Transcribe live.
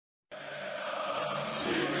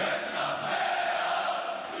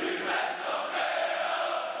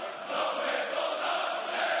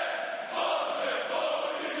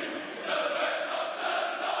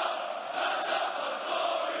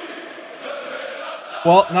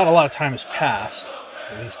Well, not a lot of time has passed,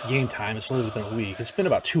 at least game time. It's literally been a week. It's been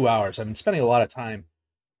about 2 hours. I've been spending a lot of time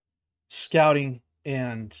scouting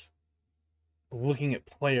and looking at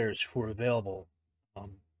players who are available.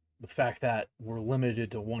 Um, the fact that we're limited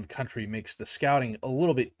to one country makes the scouting a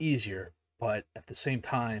little bit easier, but at the same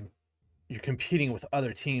time, you're competing with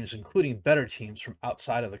other teams, including better teams from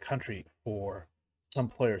outside of the country for some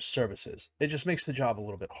players' services. It just makes the job a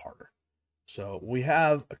little bit harder. So we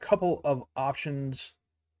have a couple of options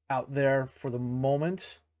out there for the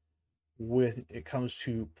moment when it comes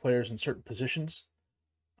to players in certain positions.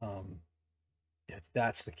 Um, if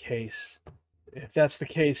that's the case,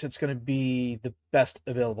 it's going to be the best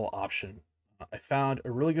available option. I found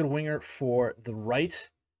a really good winger for the right.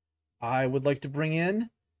 I would like to bring in.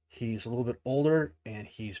 He's a little bit older and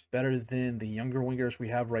he's better than the younger wingers we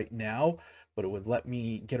have right now, but it would let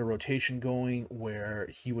me get a rotation going where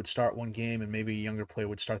he would start one game and maybe a younger player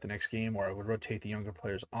would start the next game, or I would rotate the younger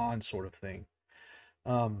players on, sort of thing.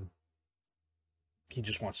 Um, he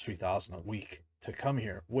just wants 3,000 a week to come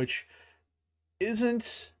here, which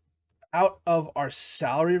isn't out of our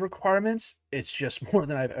salary requirements. It's just more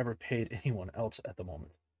than I've ever paid anyone else at the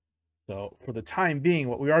moment. So for the time being,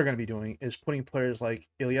 what we are going to be doing is putting players like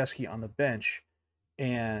Ilieski on the bench,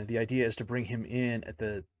 and the idea is to bring him in at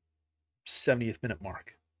the 70th minute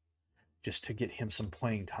mark, just to get him some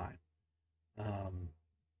playing time. Um,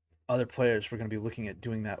 Other players we're going to be looking at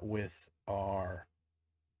doing that with are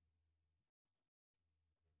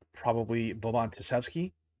probably Boban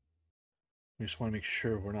Tisevsky. We just want to make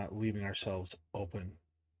sure we're not leaving ourselves open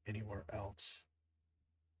anywhere else.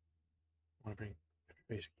 I want to bring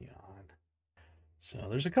Trubisky on. So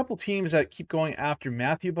there's a couple teams that keep going after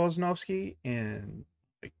Matthew Bosnovsky, and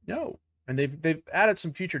like, no. And they've added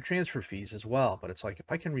some future transfer fees as well, but it's like,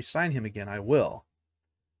 if I can re-sign him again, I will.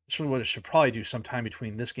 This is what I should probably do sometime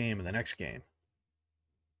between this game and the next game.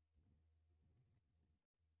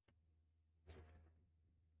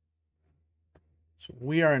 So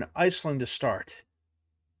we are in Iceland to start.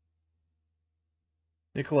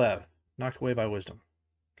 Nikolaev, knocked away by Wisdom.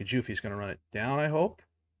 Kajufi's going to run it down, I hope.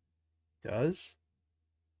 Does.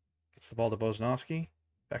 Gets the ball to Bosnovsky.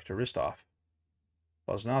 Back to Ristov.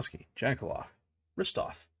 Bosnovsky, Jankulov.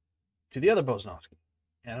 Ristov. To the other Bosnovsky.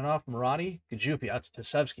 Antonov, Murati, Kajufi out to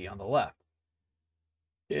Tisevsky on the left.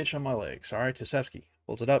 Itch on my leg. Sorry, Tisevsky.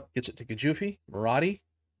 Holds it up, gets it to Kajufi. Murati.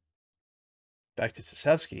 Back to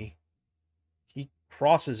Tisevsky. He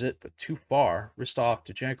crosses it, but too far. Ristov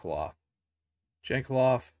to Jankulov.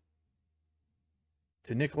 Jankulov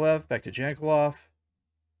to Nikolaev. Back to Jankulov.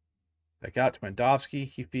 Back out to Mandovsky.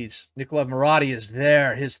 He feeds Nikolaev. Murati is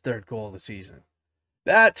there. His third goal of the season.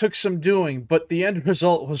 That took some doing, but the end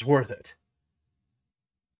result was worth it.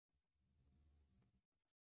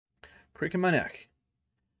 Crick in my neck.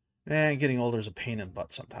 Man, getting older is a pain in the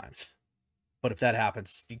butt sometimes. But if that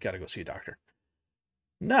happens, you got to go see a doctor.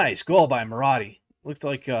 Nice goal by Murati. Looked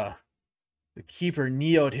like the keeper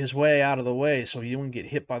neoed his way out of the way so he wouldn't get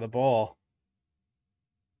hit by the ball.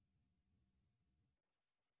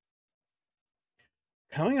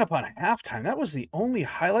 Coming up on halftime, that was the only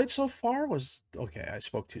highlight so far. Okay, I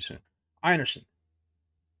spoke too soon. Einerson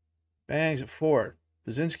bangs it forward.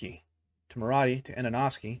 Baczynski to Murati to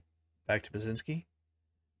Ananovsky. Back to Baczynski.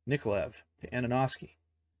 Nikolaev to Ananovsky.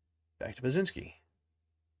 Back to Baczynski.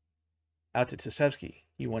 Out to Tisevsky.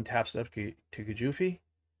 He one-taps it up to Kajufi.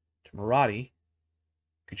 To Murati.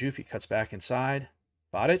 Kajufi cuts back inside.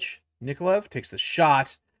 Bodic. Nikolaev takes the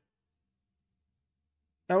shot.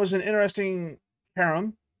 That was an interesting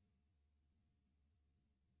carom.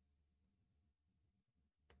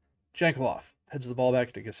 Jankulov heads the ball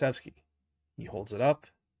back to Gosevsky. He holds it up.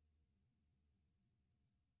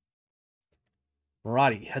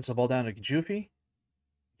 Murati heads the ball down to Kajufi.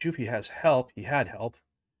 Kajufi has help. He had help.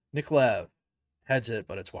 Nikolaev heads it,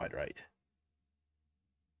 but it's wide right.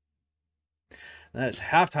 And that is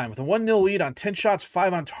halftime with a 1-0 lead on 10 shots,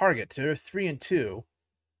 5 on target. They're 3-2.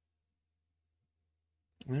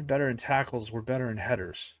 They're better in tackles. We're better in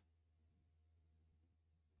headers.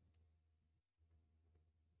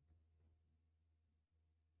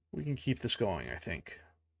 We can keep this going, I think.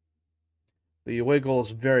 The away goal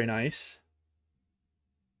is very nice.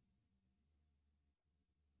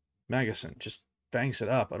 Magnuson just bangs it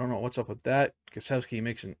up. I don't know what's up with that. Gosevsky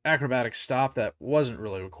makes an acrobatic stop that wasn't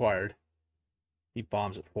really required. He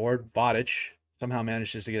bombs it forward. Bodic somehow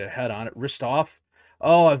manages to get a head on it. Ristov.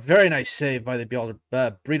 Oh, a very nice save by the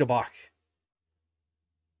Breiðablik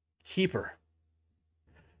keeper.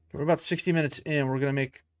 We're about 60 minutes in. We're going to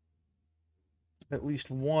make at least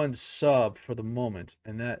one sub for the moment,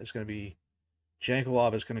 and that is going to be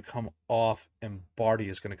Jankulov is going to come off and Barty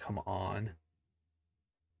is going to come on.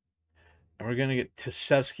 And we're going to get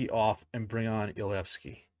Tisevsky off and bring on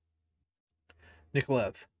Ilevsky.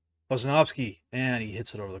 Nikolaev. Bozanovsky. And he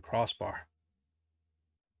hits it over the crossbar.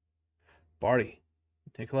 Barty.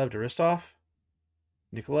 Nikolaev to Ristov.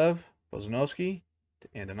 Nikolaev. Bozanovsky to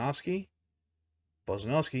Andonovsky.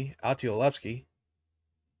 Bozanovsky out to Ilevsky.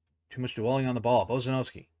 Too much dwelling on the ball.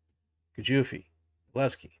 Bozanovsky. Gajufi.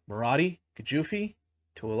 Ilevsky. Murati. Gajufi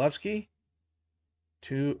to Ilevsky.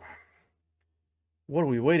 To... What are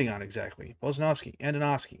we waiting on exactly? Bozanovsky.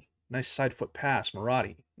 Andonovsky. Nice side foot pass.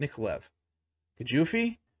 Murati. Nikolaev.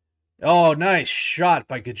 Gajufi. Oh, nice shot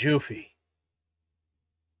by Gajufi.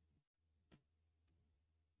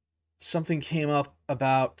 Something came up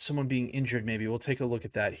about someone being injured, maybe. We'll take a look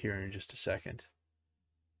at that here in just a second.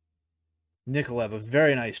 Nikolaev, a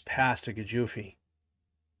very nice pass to Gajufi.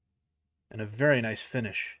 And a very nice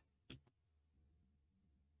finish.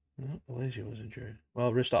 Alesio was injured.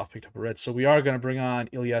 Well, Ristov picked up a red. So we are going to bring on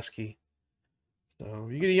Ilyeski. So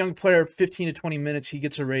you get a young player, 15 to 20 minutes. He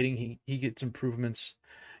gets a rating. He gets improvements.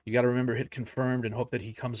 You got to remember, hit confirmed and hope that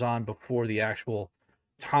he comes on before the actual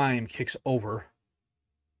time kicks over.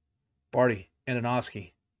 Barty,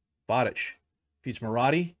 Andonovsky, Vadic, feeds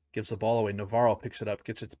Murati, gives the ball away. Navarro picks it up,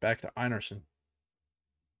 gets it back to Einarsson.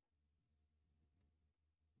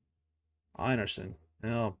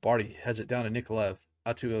 No, Barty heads it down to Nikolaev.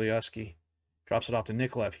 Out to Ilyeski. Drops it off to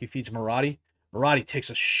Nikolaev. He feeds Murati. Murati takes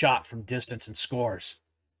a shot from distance and scores.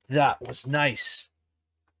 That was nice.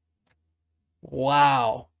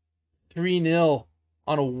 Wow. 3-0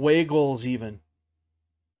 on away goals even.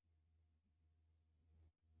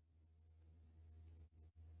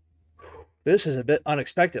 This is a bit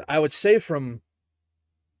unexpected. I would say from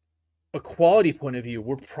a quality point of view,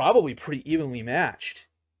 we're probably pretty evenly matched.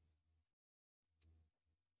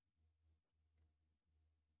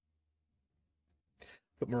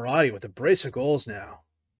 But Murati with a brace of goals now.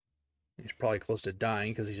 He's probably close to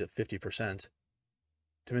dying because he's at 50%.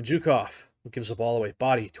 To Manjukov, who gives the ball away.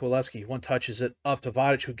 Body to Oleski. One touches it up to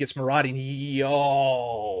Vadic, who gets Murati.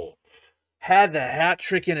 Yo! Had the hat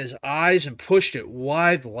trick in his eyes and pushed it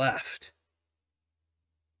wide left.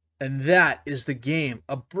 And that is the game.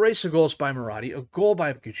 A brace of goals by Murati, a goal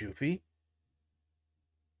by Gajufi.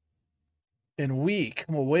 And we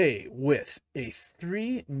come away with a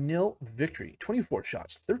 3-0 victory. 24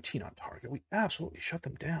 shots, 13 on target. We absolutely shut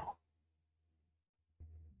them down.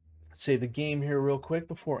 Save the game here real quick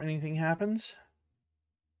before anything happens.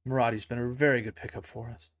 Murati's been a very good pickup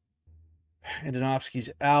for us.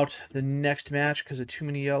 Andonovsky's out the next match because of too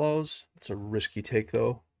many yellows. It's a risky take,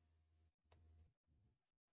 though.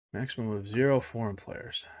 Maximum of 0 foreign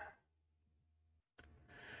players.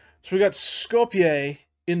 So we got Skopje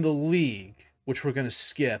in the league, which we're going to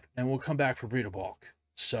skip, and we'll come back for Breiðablik.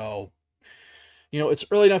 So, you know, it's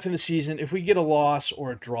early enough in the season. If we get a loss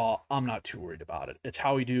or a draw, I'm not too worried about it. It's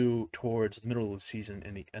how we do towards the middle of the season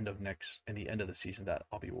and the end of the season that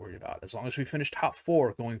I'll be worried about. As long as we finish top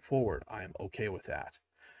 4 going forward, I am okay with that.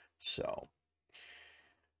 So,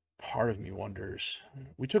 part of me wonders.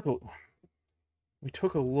 We took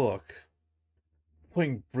a look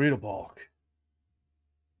playing Breiðablik.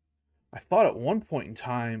 I thought at one point in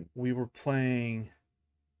time we were playing,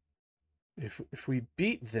 if we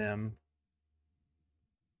beat them,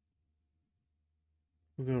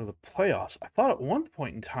 we go to the playoffs. I thought at one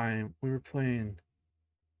point in time we were playing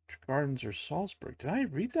Gardens or Salzburg. Did I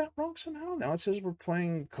read that wrong somehow? Now it says we're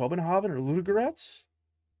playing Copenhagen or Ludogorets.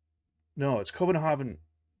 No, it's Copenhagen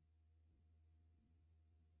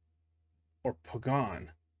or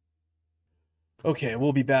Pagan. Okay,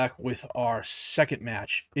 we'll be back with our second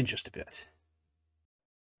match in just a bit.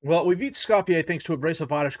 Well, we beat Skopje thanks to a brace of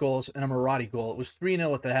Vadic goals and a Murati goal. It was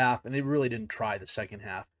 3-0 at the half, and they really didn't try the second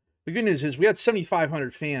half. The good news is we had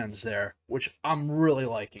 7,500 fans there, which I'm really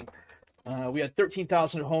liking. We had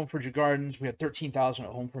 13,000 at home for Djurgårdens. We had 13,000 at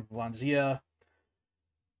home for Valencia.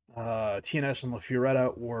 TNS and La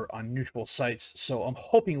Fioretta were on neutral sites, so I'm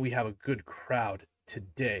hoping we have a good crowd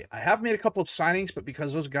today. I have made a couple of signings, but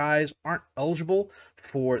because those guys aren't eligible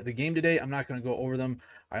for the game today, I'm not going to go over them.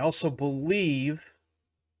 I also believe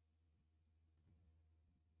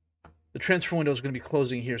the transfer window is going to be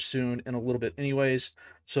closing here soon in a little bit anyways.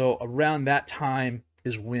 So around that time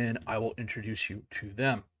is when I will introduce you to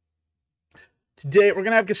them. Today, we're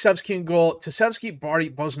going to have Gusevsky in goal. Tisevsky, Barty,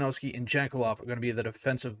 Bozanovsky, and Jankulov are going to be the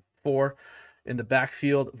defensive 4 in the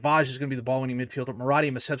backfield. Vaj is going to be the ball-winning midfielder. Murati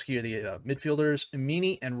and Masevsky are the midfielders.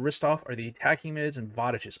 Amini and Ristov are the attacking mids, and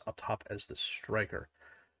Vadic is up top as the striker.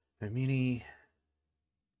 Amini,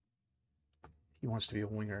 he wants to be a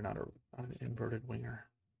winger, not an inverted winger.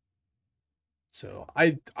 So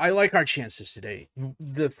I like our chances today.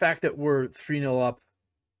 The fact that we're 3-0 up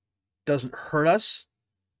doesn't hurt us,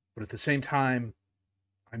 but at the same time,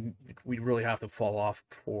 we really have to fall off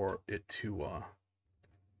for it to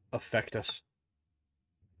affect us.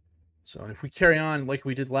 So if we carry on like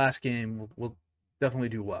we did last game, we'll definitely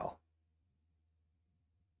do well.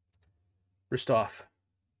 Ristov.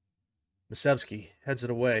 Masevsky heads it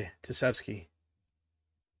away. Tisevsky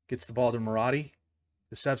gets the ball to Murati.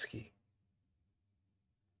 Tisevsky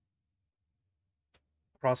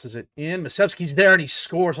crosses it in. Masevsky's there, and he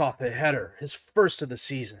scores off the header. His first of the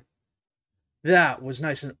season. That was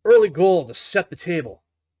nice. An early goal to set the table.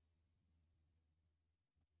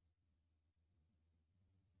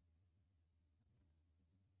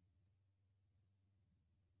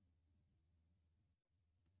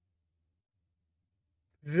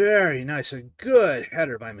 Very nice. A good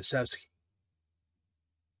header by Masevsky.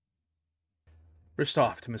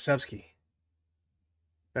 Ristov to Masevsky.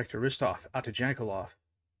 Back to Ristov. Out to Jankelov.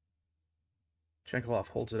 Jankelov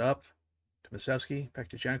holds it up to Masevsky. Back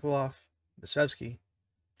to Jankelov. Masevsky.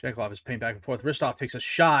 Jankelov is paying back and forth. Ristov takes a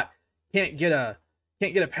shot. Can't get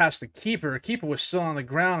it past the keeper. The keeper was still on the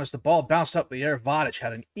ground as the ball bounced up in the air. Vardar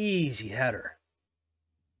had an easy header.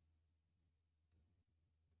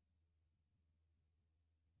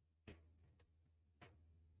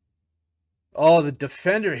 Oh, the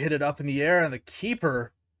defender hit it up in the air, and the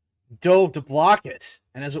keeper dove to block it.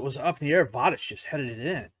 And as it was up in the air, Vardar just headed it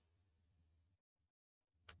in.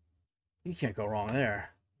 You can't go wrong there.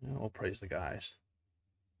 We'll praise the guys.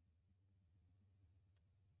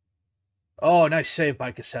 Oh, nice save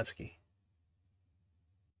by Kasevsky.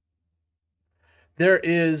 There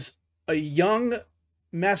is a young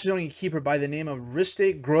Macedonian keeper by the name of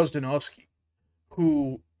Riste Grozdanovsky,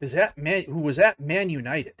 who was at Man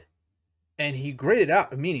United. And he graded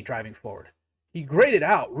out Amini driving forward. He graded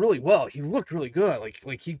out really well. He looked really good.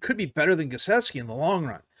 Like he could be better than Gasevsky in the long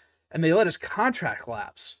run. And they let his contract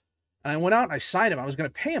lapse. And I went out and I signed him. I was going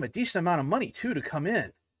to pay him a decent amount of money, too, to come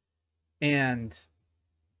in. And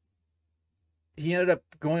he ended up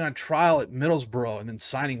going on trial at Middlesbrough and then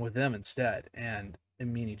signing with them instead. And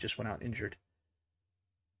Amini just went out injured.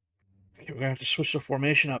 Okay, we're going to have to switch the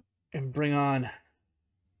formation up and bring on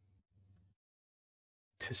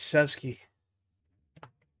Tisevsky.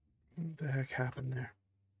 What the heck happened there?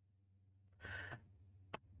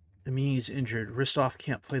 Amini's injured. Ristov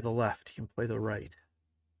can't play the left. He can play the right.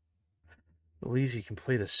 Elizi can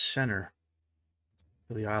play the center.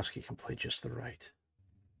 Ilyovsky can play just the right.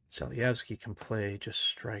 Salievsky can play just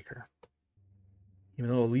striker. Even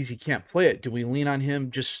though Elizi can't play it, do we lean on him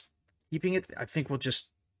just keeping it? I think we'll just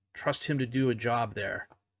trust him to do a job there.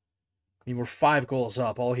 I mean, we're 5 goals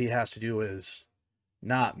up. All he has to do is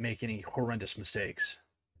not make any horrendous mistakes.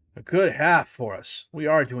 A good half for us. We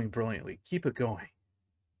are doing brilliantly. Keep it going.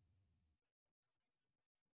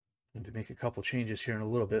 Going to make a couple changes here in a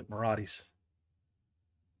little bit. Murati's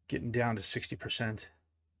getting down to 60%.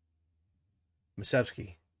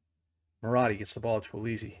 Masevsky. Murati gets the ball to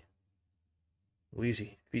Elizi.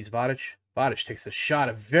 Elizi feeds Vardar. Vardar takes the shot.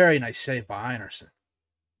 A very nice save by Einarsson.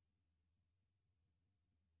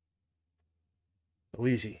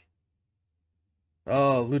 Elizi.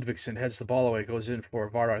 Oh, Ludvigsen heads the ball away, goes in for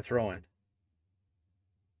a Vardar throw-in.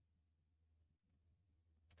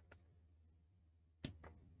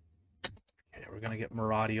 Okay, we're going to get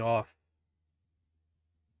Murati off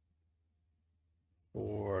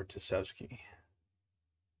for Tisevsky.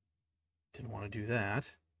 Didn't want to do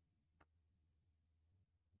that.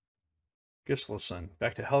 Gislason,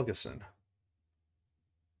 back to Helgeson.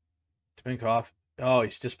 Tminkov. Oh,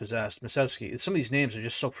 he's dispossessed. Masevsky. Some of these names are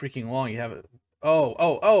just so freaking long. You have it.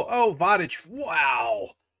 Oh, Vardar.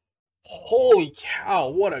 Wow. Holy cow.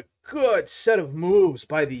 What a good set of moves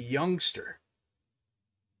by the youngster.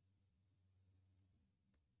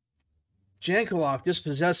 Jankelov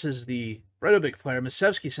dispossesses the Breiðablik player.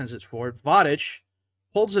 Masevsky sends it forward. Vardar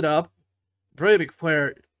holds it up. Breiðablik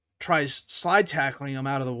player tries slide tackling him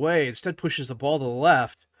out of the way. Instead pushes the ball to the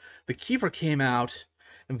left. The keeper came out,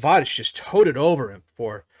 and Vardar just towed it over him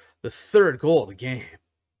for the 3rd goal of the game.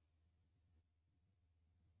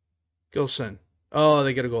 Gilson. Oh,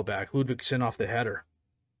 they got to go back. Ludvigsen off the header.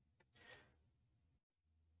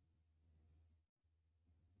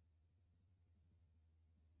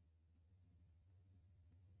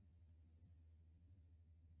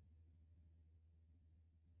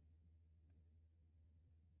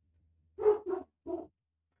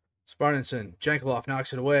 Spartansson. Jankelov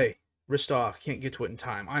knocks it away. Ristov can't get to it in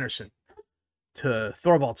time. Einarsson to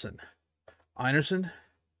Thorvaldsen. Einarsson.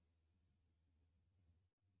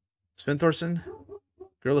 Sventhorsson.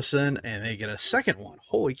 Gurlison. And they get a second one.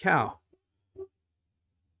 Holy cow.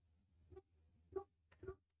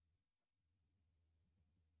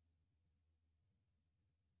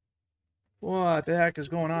 What the heck is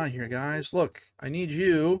going on here, guys? Look, I need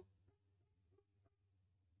you.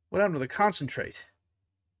 What happened to the concentrate?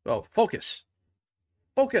 Oh, focus.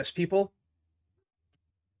 Focus, people.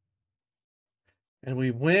 And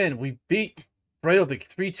we win. We beat Breiðablik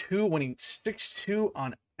 3-2, winning 6-2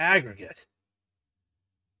 on aggregate.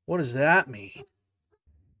 What does that mean?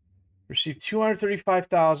 Received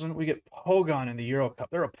 235,000. We get Pogon in the Euro Cup.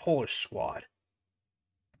 They're a Polish squad.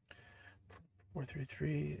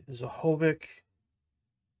 4-3-3. Zahovic.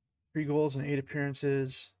 3 goals and 8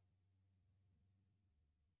 appearances.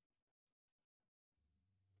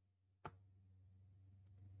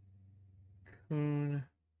 Kuhn.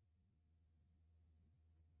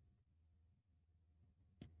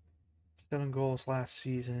 7 goals last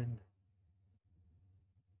season.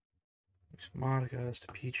 Monica,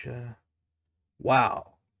 Stapicha.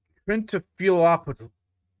 Wow. Trentafilopoulos.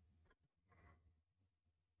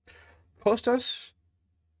 Kostas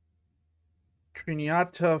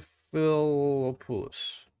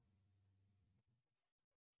Triniatafilopoulos.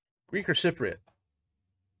 Greek or Cypriot?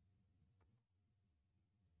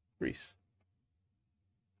 Greece.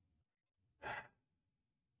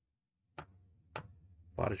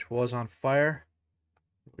 Vardar was on fire.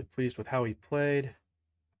 Really pleased with how he played.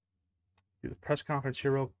 Do the press conference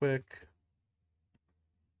here real quick.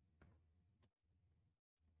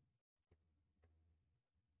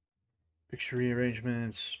 Picture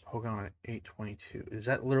rearrangements. Pogon at 8:22. Is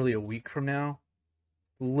that literally a week from now?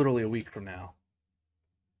 Literally a week from now.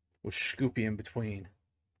 With Scoopy in between.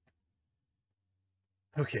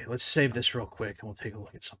 Okay, let's save this real quick and we'll take a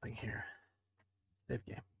look at something here. Save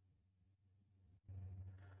game.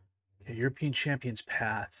 Okay, European Champions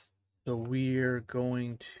path. So we're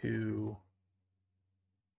going to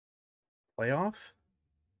playoff.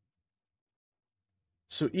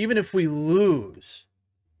 So even if we lose,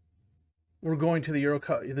 we're going to the Euro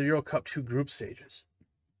Cup 2 group stages.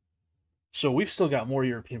 So we've still got more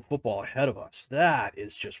European football ahead of us. That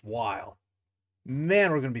is just wild. Man,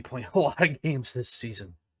 we're going to be playing a lot of games this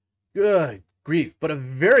season. Good grief. But a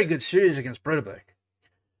very good series against Breiðablik.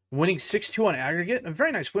 Winning 6-2 on aggregate. A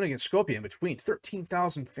very nice win against Skopje in between.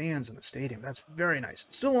 13,000 fans in the stadium. That's very nice.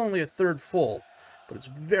 Still only a third full, but it's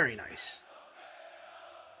very nice.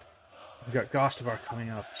 We've got Gostivar coming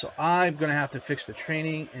up. So I'm going to have to fix the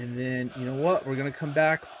training. And then, you know what? We're going to come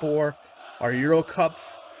back for our Euro Cup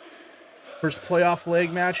first playoff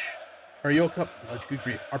leg match. Our Euro Cup, oh, good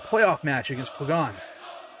grief. Our playoff match against Pogon.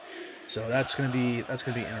 So that's going to be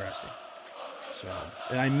interesting. So,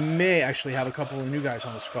 and I may actually have a couple of new guys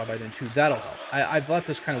on the squad by then too. That'll help. I've let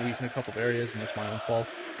this kind of weak in a couple of areas, and that's my own fault.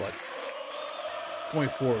 But going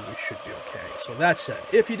forward, we should be okay. So that said,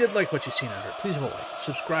 if you did like what you've seen under it, please leave a like.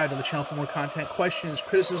 Subscribe to the channel for more content, questions,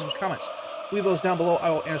 criticisms, comments. Leave those down below. I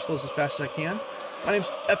will answer those as fast as I can. My name's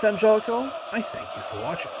FM22. I thank you for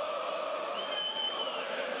watching.